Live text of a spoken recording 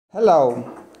Hello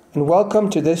and welcome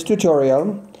to this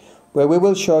tutorial where we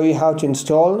will show you how to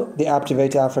install the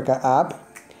Apptivate Africa app,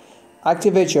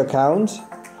 activate your account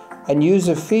and use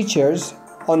the features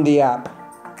on the app.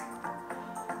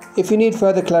 If you need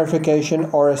further clarification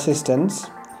or assistance,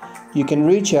 you can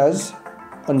reach us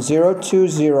on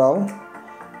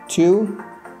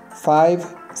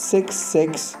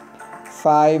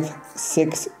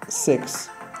 020-2566-566.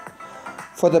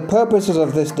 For the purposes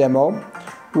of this demo,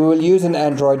 we will use an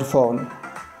Android phone.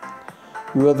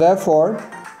 We will therefore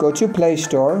go to Play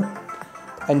Store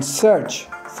and search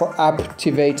for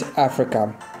Apptivate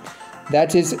Africa.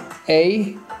 That is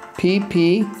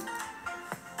Apptivate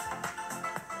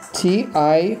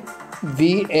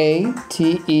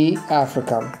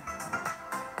Africa.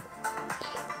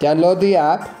 Download the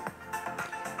app,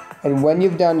 and when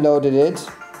you've downloaded it,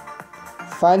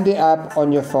 find the app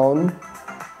on your phone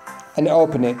and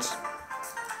open it.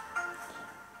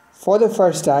 For the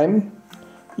first time,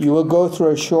 you will go through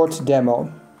a short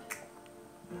demo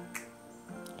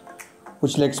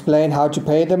which will explain how to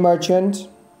pay the merchant,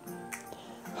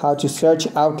 how to search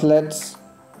outlets,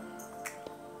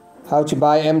 how to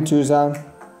buy M2SA,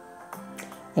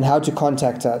 and how to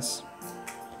contact us.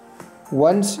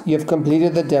 Once you have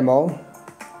completed the demo,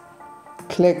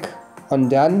 click on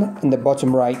Done in the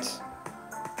bottom right.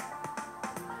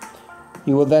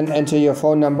 You will then enter your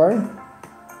phone number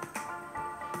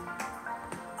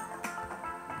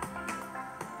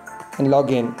and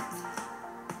log in.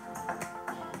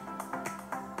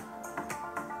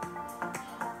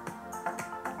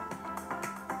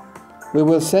 We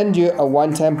will send you a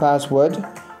one-time password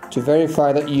to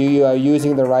verify that you are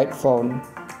using the right phone.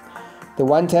 The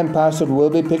one-time password will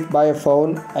be picked by your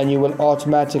phone and you will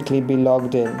automatically be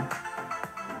logged in.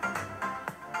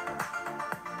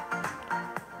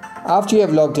 After you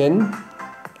have logged in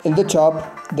the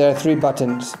top there are three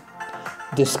buttons: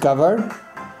 Discover,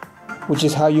 which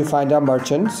is how you find our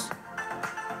merchants,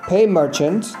 Pay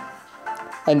Merchant,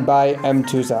 and Buy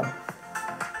M2SA.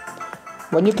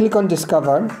 When you click on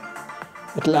Discover,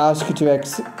 it will ask you to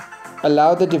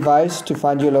allow the device to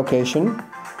find your location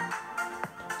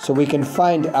so we can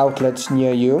find outlets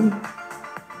near you,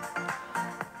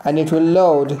 and it will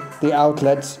load the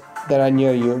outlets that are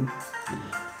near you.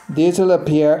 These will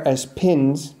appear as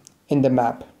pins in the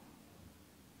map.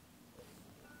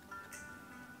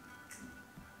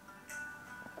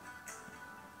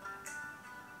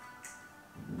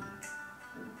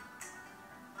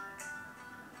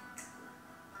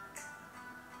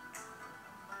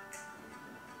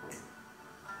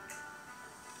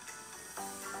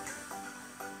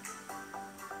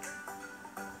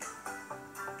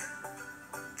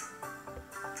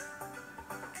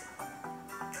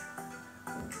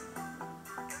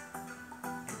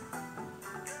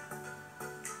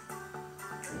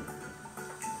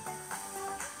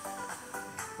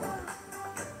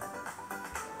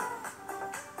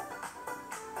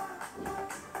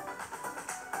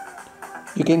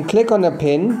 You can click on a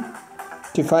pin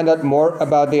to find out more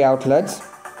about the outlets.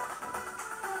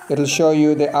 It will show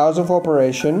you the hours of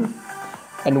operation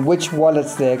and which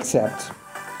wallets they accept.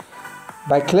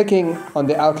 By clicking on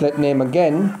the outlet name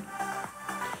again,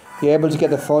 you're able to get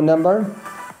the phone number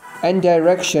and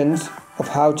directions of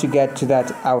how to get to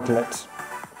that outlet.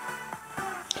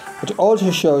 It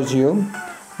also shows you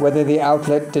whether the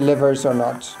outlet delivers or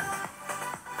not.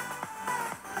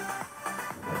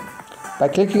 By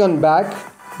clicking on Back,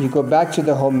 you go back to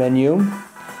the home menu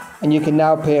and you can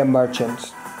now pay a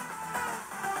merchant.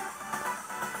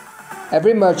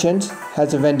 Every merchant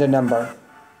has a vendor number.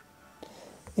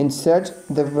 Insert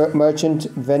the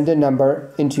merchant vendor number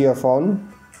into your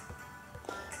phone.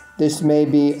 This may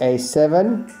be a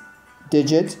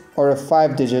 7-digit or a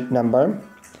 5-digit number,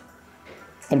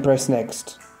 and press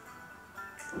Next.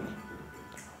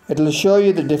 It will show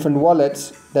you the different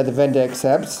wallets that the vendor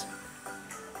accepts.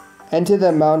 Enter the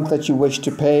amount that you wish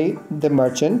to pay the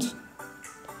merchant,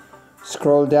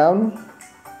 scroll down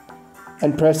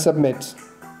and press Submit.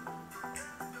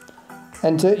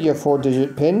 Enter your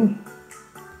 4-digit PIN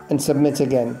and submit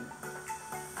again.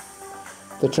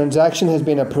 The transaction has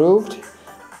been approved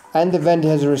and the vendor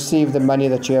has received the money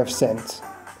that you have sent.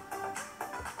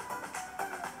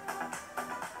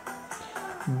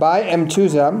 Buy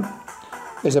M2SA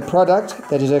is a product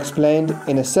that is explained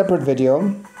in a separate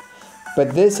video,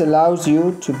 but this allows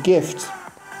you to gift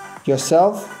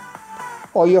yourself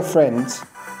or your friends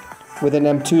with an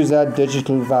M2SA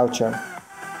digital voucher.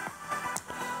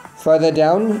 Further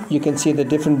down, you can see the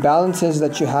different balances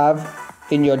that you have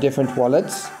in your different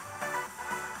wallets.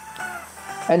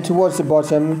 And towards the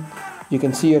bottom, you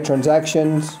can see your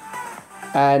transactions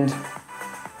and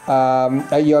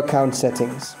your account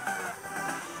settings.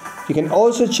 You can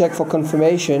also check for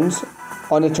confirmations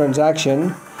on a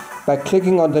transaction by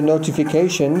clicking on the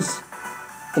notifications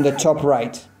in the top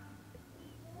right.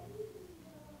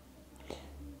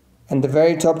 And the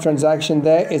very top transaction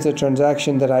there is a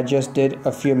transaction that I just did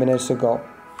a few minutes ago.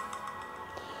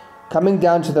 Coming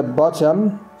down to the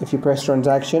bottom, if you press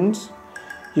transactions,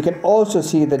 you can also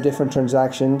see the different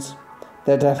transactions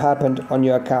that have happened on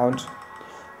your account,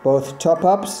 both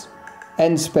top-ups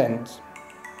and spends.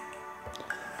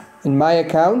 In my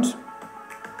account,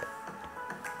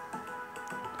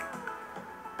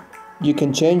 you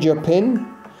can change your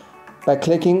PIN by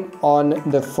clicking on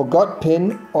the Forgot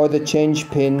PIN or the Change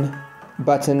PIN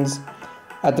buttons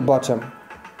at the bottom.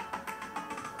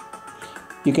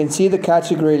 You can see the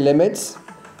category limits.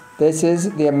 This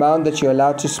is the amount that you're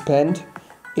allowed to spend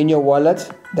in your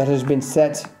wallet that has been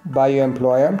set by your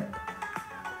employer.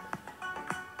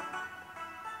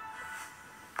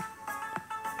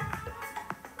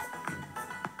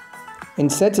 In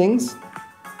settings,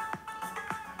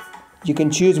 you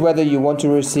can choose whether you want to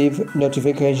receive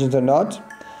notifications or not,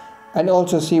 and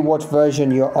also see what version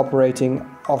you're operating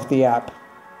of the app.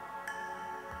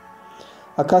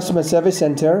 Our customer service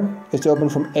center is open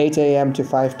from 8 a.m. to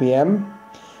 5 p.m.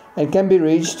 and can be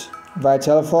reached via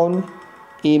telephone,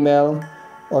 email,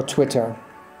 or Twitter.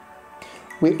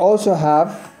 We also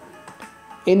have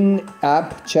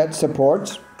in-app chat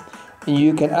support, and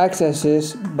you can access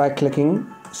this by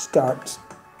clicking Start.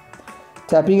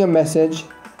 Typing a message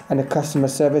and a customer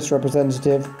service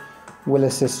representative will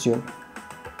assist you.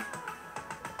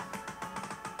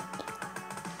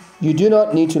 You do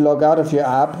not need to log out of your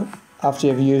app after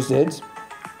you've used it.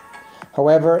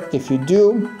 However, if you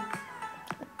do,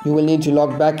 you will need to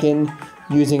log back in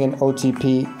using an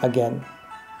OTP again.